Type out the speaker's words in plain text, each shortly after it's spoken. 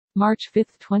March 5,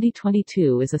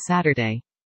 2022 is a Saturday.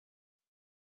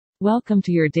 Welcome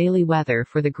to your daily weather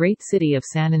for the great city of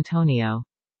San Antonio.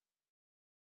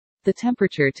 The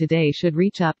temperature today should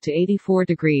reach up to 84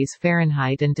 degrees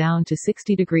Fahrenheit and down to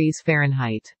 60 degrees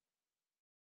Fahrenheit.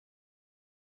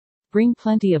 Bring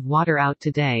plenty of water out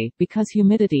today, because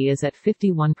humidity is at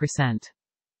 51%.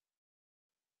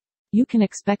 You can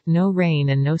expect no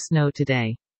rain and no snow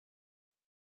today.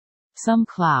 Some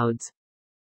clouds.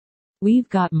 We've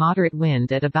got moderate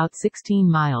wind at about 16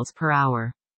 miles per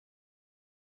hour.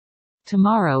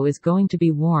 Tomorrow is going to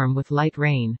be warm with light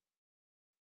rain.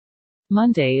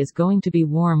 Monday is going to be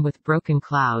warm with broken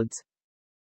clouds.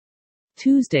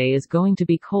 Tuesday is going to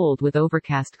be cold with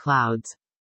overcast clouds.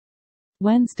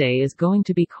 Wednesday is going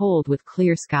to be cold with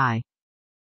clear sky.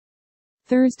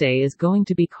 Thursday is going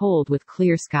to be cold with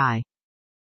clear sky.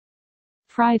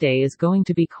 Friday is going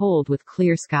to be cold with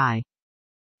clear sky.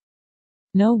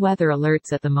 No weather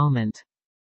alerts at the moment.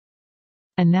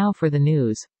 And now for the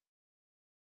news.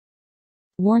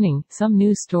 Warning: some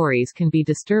news stories can be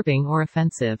disturbing or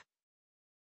offensive.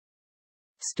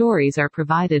 Stories are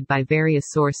provided by various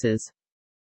sources.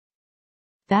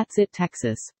 That's it,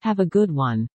 Texas. Have a good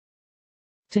one.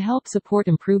 To help support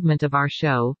improvement of our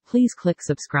show, please click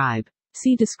subscribe.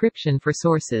 See description for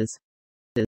sources.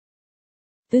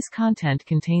 This content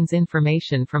contains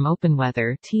information from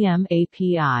OpenWeather (TM)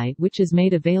 API, which is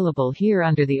made available here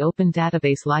under the Open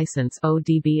Database License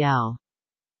 (ODBL).